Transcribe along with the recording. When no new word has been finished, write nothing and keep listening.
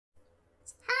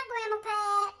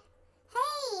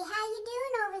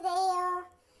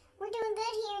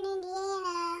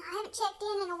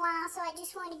while, so I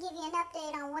just wanted to give you an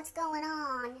update on what's going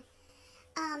on.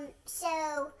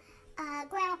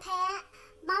 Grandma Pat,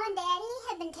 Mom and Daddy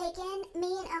have been taking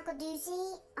me and Uncle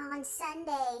Doozy on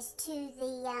Sundays to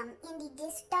the Indie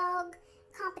Disc Dog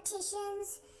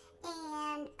competitions,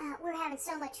 and we're having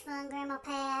so much fun, Grandma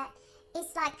Pat.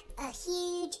 It's like a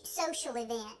huge social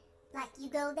event. Like, you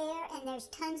go there and there's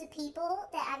tons of people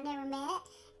that I've never met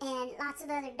and lots of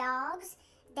other dogs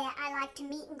that I like to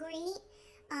meet and greet.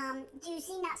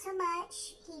 Doozy, not so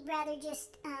much. He'd rather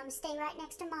just stay right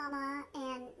next to Mama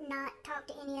and not talk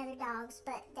to any other dogs,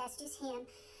 but that's just him.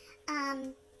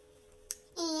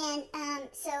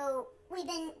 So we've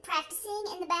been practicing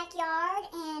in the backyard,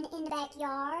 and in the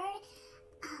backyard,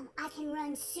 I can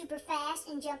run super fast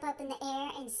and jump up in the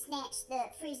air and snatch the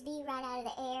frisbee right out of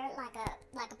the air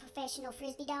like a professional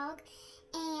frisbee dog.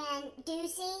 And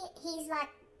Doozy, he's like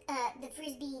the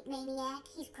frisbee maniac.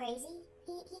 He's crazy.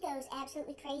 He goes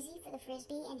absolutely crazy for the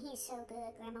frisbee, and he is so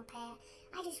good, Grandma Pat.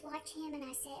 I just watch him and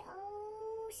I say,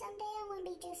 oh, someday I want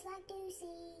to be just like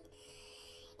Doozy.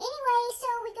 Anyway, so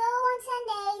we go on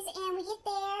Sundays, and we get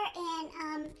there,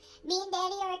 and me and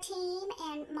Daddy are a team,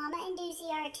 and Mama and Doozy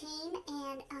are a team,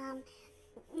 and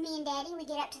me and Daddy, we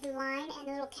get up to the line, and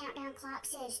the little countdown clock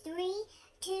says 3,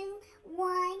 2,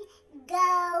 1,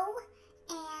 go.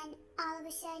 And all of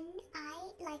a sudden,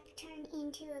 I turn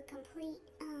into a complete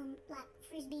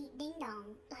frisbee ding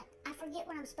dong. Like, I forget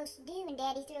what I'm supposed to do, and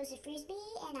Daddy throws the frisbee,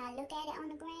 and I look at it on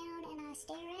the ground, and I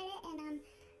stare at it, and I'm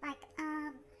like,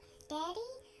 Daddy,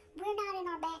 we're not in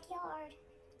our backyard.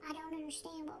 I don't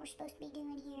understand what we're supposed to be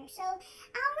doing here. So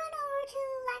I'll run over to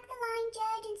the line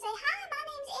judge and say, hi, my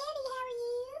name's Eddie. How are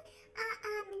you?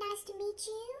 Nice to meet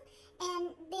you. And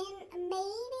then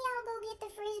maybe I'll go get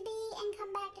the frisbee and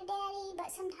come back to Daddy.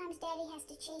 But sometimes Daddy has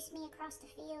to chase me across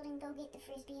the field and go get the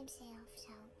frisbee himself.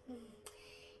 So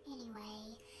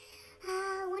anyway,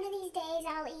 one of these days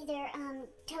I'll either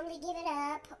totally give it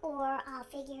up or I'll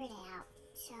figure it out.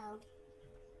 So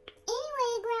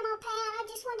anyway, Grandma Pat, I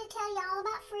just wanted to tell you all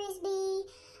about frisbee.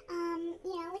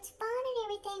 You know, it's fun and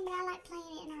everything, but I like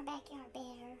playing it in our backyard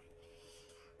better.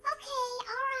 Okay,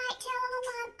 alright, tell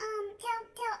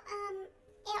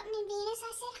Elton and Venus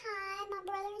I said hi, my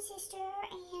brother and sister,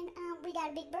 and we got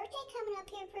a big birthday coming up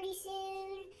here pretty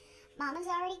soon. Mama's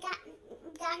already got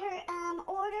her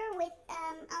order with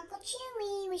Uncle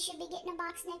Chewy. We should be getting a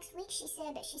box next week, she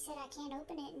said, but she said I can't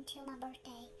open it until my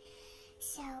birthday.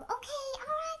 So, okay,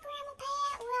 alright, Grandma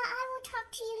Pat, well, I will talk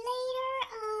to you later.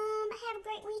 Have a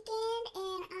great weekend,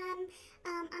 and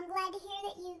I'm glad to hear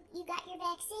that you got your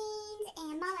vaccines,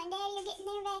 and Mama and Daddy are getting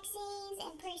their vaccines,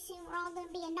 and pretty soon we're all going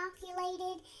to be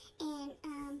inoculated, and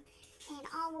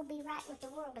all will be right with the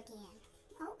world again.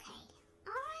 Okay.